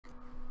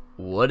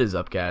What is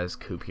up, guys?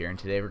 Coop here, and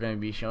today we're going to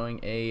be showing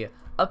a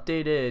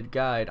updated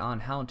guide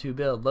on how to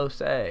build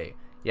Lohse.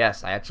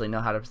 Yes, I actually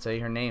know how to say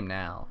her name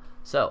now.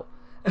 So,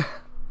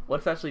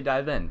 let's actually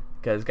dive in,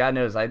 because God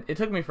knows, it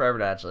took me forever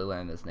to actually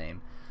learn this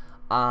name.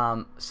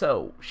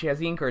 So, she has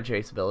the Encourage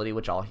base ability,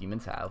 which all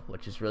humans have,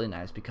 which is really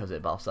nice because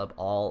it buffs up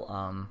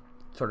all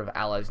sort of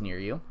allies near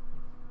you.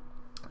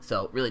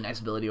 So, really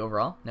nice ability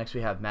overall. Next,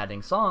 we have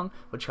Maddening Song,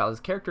 which causes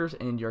characters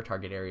in your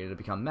target area to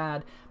become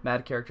mad.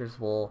 Mad characters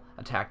will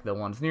attack the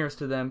ones nearest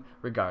to them,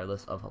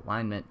 regardless of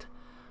alignment.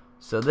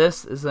 So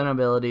this is an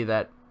ability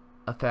that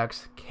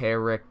affects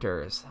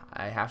characters.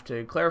 I have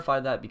to clarify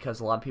that because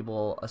a lot of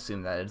people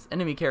assume that it's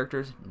enemy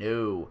characters.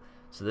 No.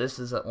 So this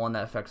is one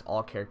that affects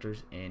all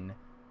characters in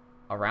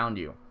around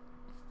you.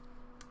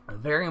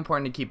 Very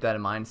important to keep that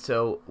in mind.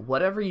 So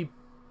whatever you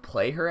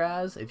play her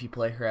as, if you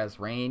play her as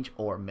range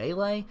or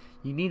melee,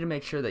 you need to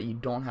make sure that you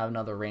don't have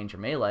another range or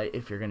melee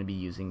if you're going to be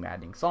using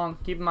Maddening Song.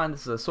 Keep in mind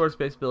this is a source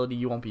based ability,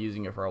 you won't be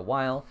using it for a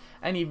while,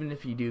 and even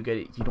if you do get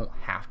it, you don't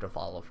have to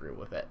follow through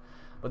with it.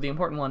 But the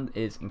important one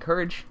is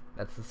Encourage.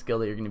 That's the skill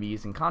that you're going to be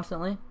using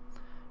constantly.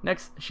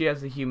 Next, she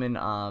has the human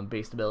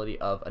based ability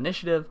of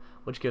Initiative,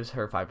 which gives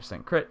her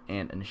 5% crit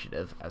and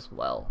initiative as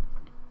well,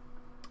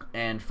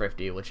 and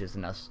Thrifty, which is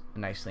a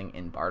nice thing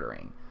in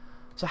bartering.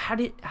 So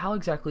how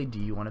exactly do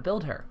you want to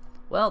build her?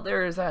 Well,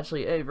 there is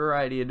actually a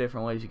variety of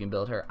different ways you can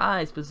build her.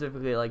 I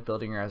specifically like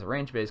building her as a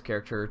range-based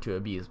character to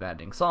abuse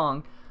Maddening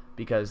Song,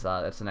 because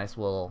that's a nice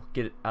little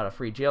get out of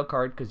free jail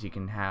card, because you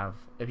can have,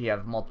 if you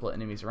have multiple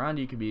enemies around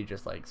you, you could be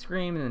just like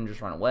scream and then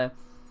just run away.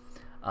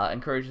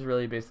 Encourage is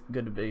really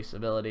good base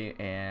ability,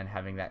 and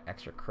having that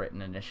extra crit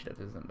and initiative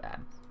isn't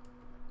bad.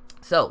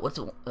 So, what's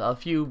a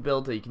few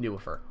builds that you can do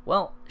with her?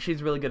 Well,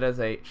 she's really good as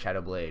a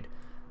Shadow Blade.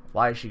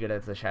 Why is she good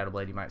as a Shadow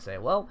Blade, you might say?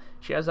 Well,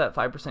 she has that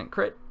 5%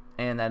 crit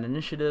and that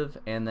initiative,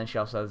 and then she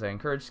also has that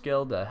Encourage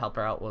skill to help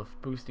her out with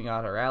boosting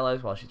out her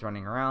allies while she's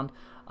running around.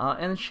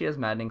 And she has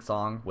Maddening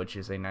Song, which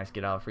is a nice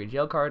get out of free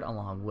jail card,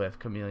 along with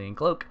Chameleon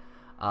Cloak,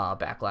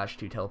 Backlash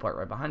to teleport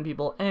right behind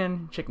people,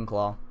 and Chicken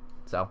Claw.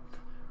 So,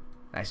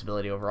 nice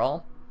ability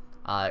overall.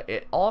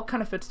 It all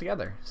kind of fits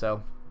together,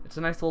 so it's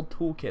a nice little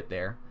toolkit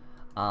there.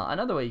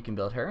 Another way you can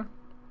build her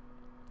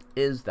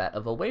is that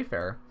of a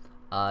Wayfarer.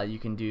 You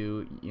can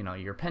do,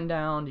 your Pin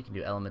Down, you can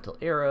do Elemental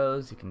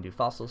Arrows, you can do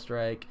Fossil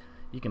Strike,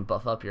 you can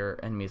buff up your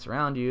enemies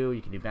around you,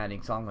 you can do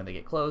Maddening Song when they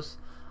get close,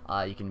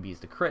 you can use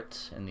the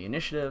crit and the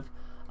initiative.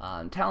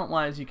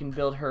 Talent-wise, you can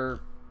build her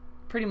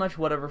pretty much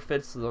whatever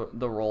fits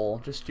the role.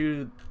 Just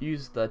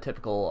use the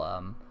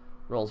typical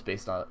roles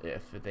based on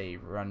if they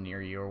run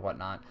near you or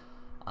whatnot.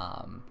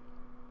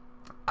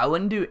 I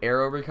wouldn't do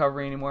Arrow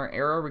Recovery anymore.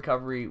 Arrow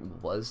Recovery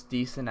was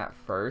decent at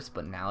first,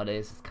 but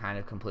nowadays it's kind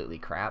of completely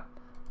crap.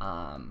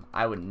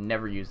 I would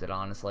never use it,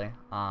 honestly.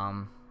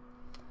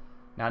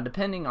 Now,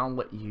 depending on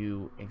what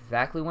you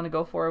exactly want to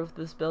go for with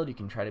this build, you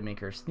can try to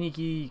make her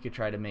sneaky, you could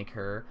try to make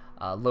her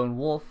Lone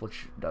Wolf,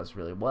 which does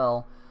really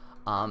well.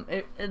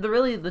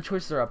 Really, the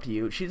choices are up to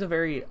you. She's a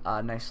very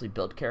nicely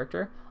built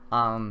character.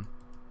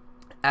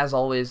 As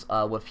always,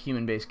 with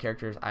human-based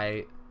characters,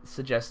 I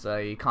suggest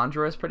a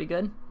Conjurer is pretty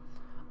good.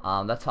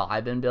 That's how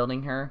I've been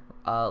building her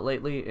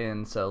lately,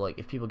 and so, like,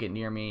 if people get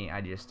near me,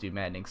 I just do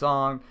Maddening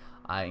Song.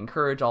 I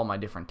encourage all my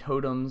different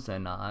totems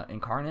and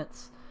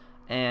incarnates,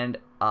 and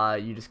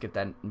you just get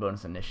that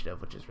bonus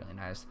initiative, which is really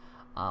nice.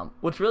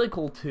 What's really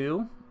cool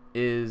too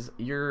is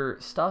your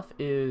stuff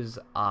is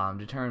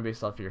determined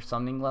based off your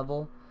summoning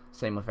level,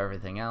 same with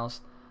everything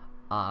else.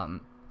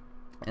 And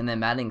then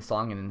Maddening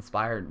Song and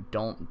Inspire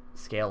don't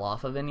scale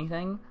off of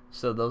anything,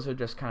 so those are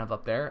just kind of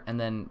up there, and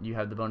then you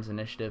have the bonus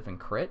initiative and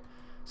crit,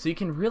 so you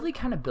can really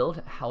kind of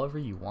build however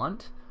you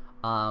want.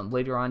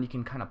 Later on, you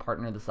can kind of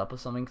partner this up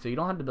with something, so you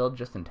don't have to build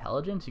just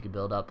intelligence. You could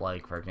build up,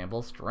 like, for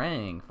example,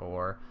 strength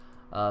or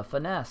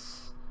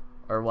finesse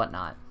or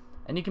whatnot,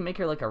 and you can make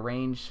her like a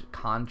ranged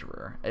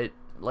conjurer.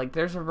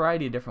 There's a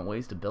variety of different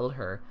ways to build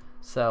her,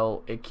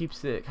 so it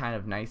keeps it kind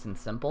of nice and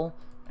simple,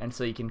 and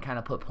so you can kind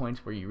of put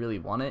points where you really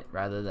want it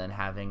rather than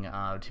having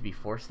to be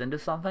forced into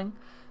something.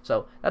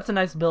 So that's a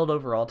nice build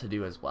overall to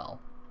do as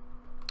well.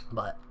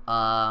 But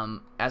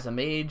as a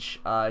mage,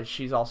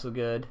 she's also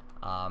good.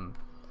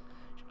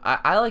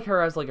 I like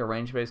her as like a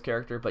range-based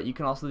character, but you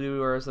can also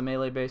do her as a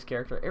melee-based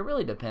character. It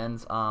really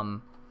depends.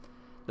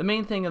 The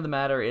main thing of the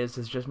matter is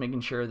just making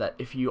sure that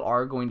if you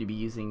are going to be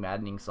using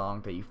Maddening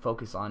Song, that you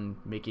focus on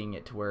making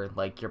it to where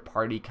like your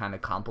party kind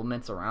of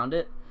complements around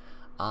it.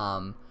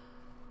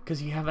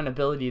 Because you have an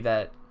ability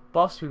that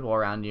buffs people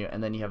around you,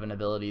 and then you have an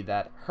ability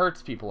that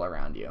hurts people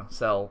around you.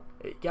 So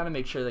you got to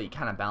make sure that you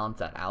kind of balance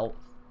that out.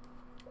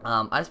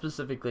 I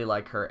specifically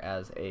like her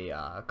as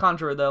a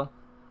Conjurer though,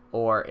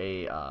 or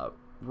a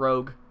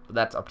Rogue. But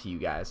that's up to you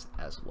guys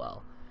as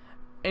well.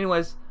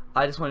 Anyways,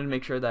 I just wanted to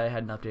make sure that I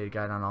had an updated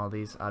guide on all of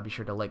these. Be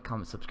sure to like,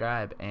 comment,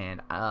 subscribe,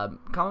 and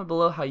comment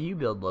below how you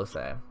build Lohse.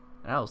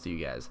 And I will see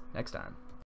you guys next time.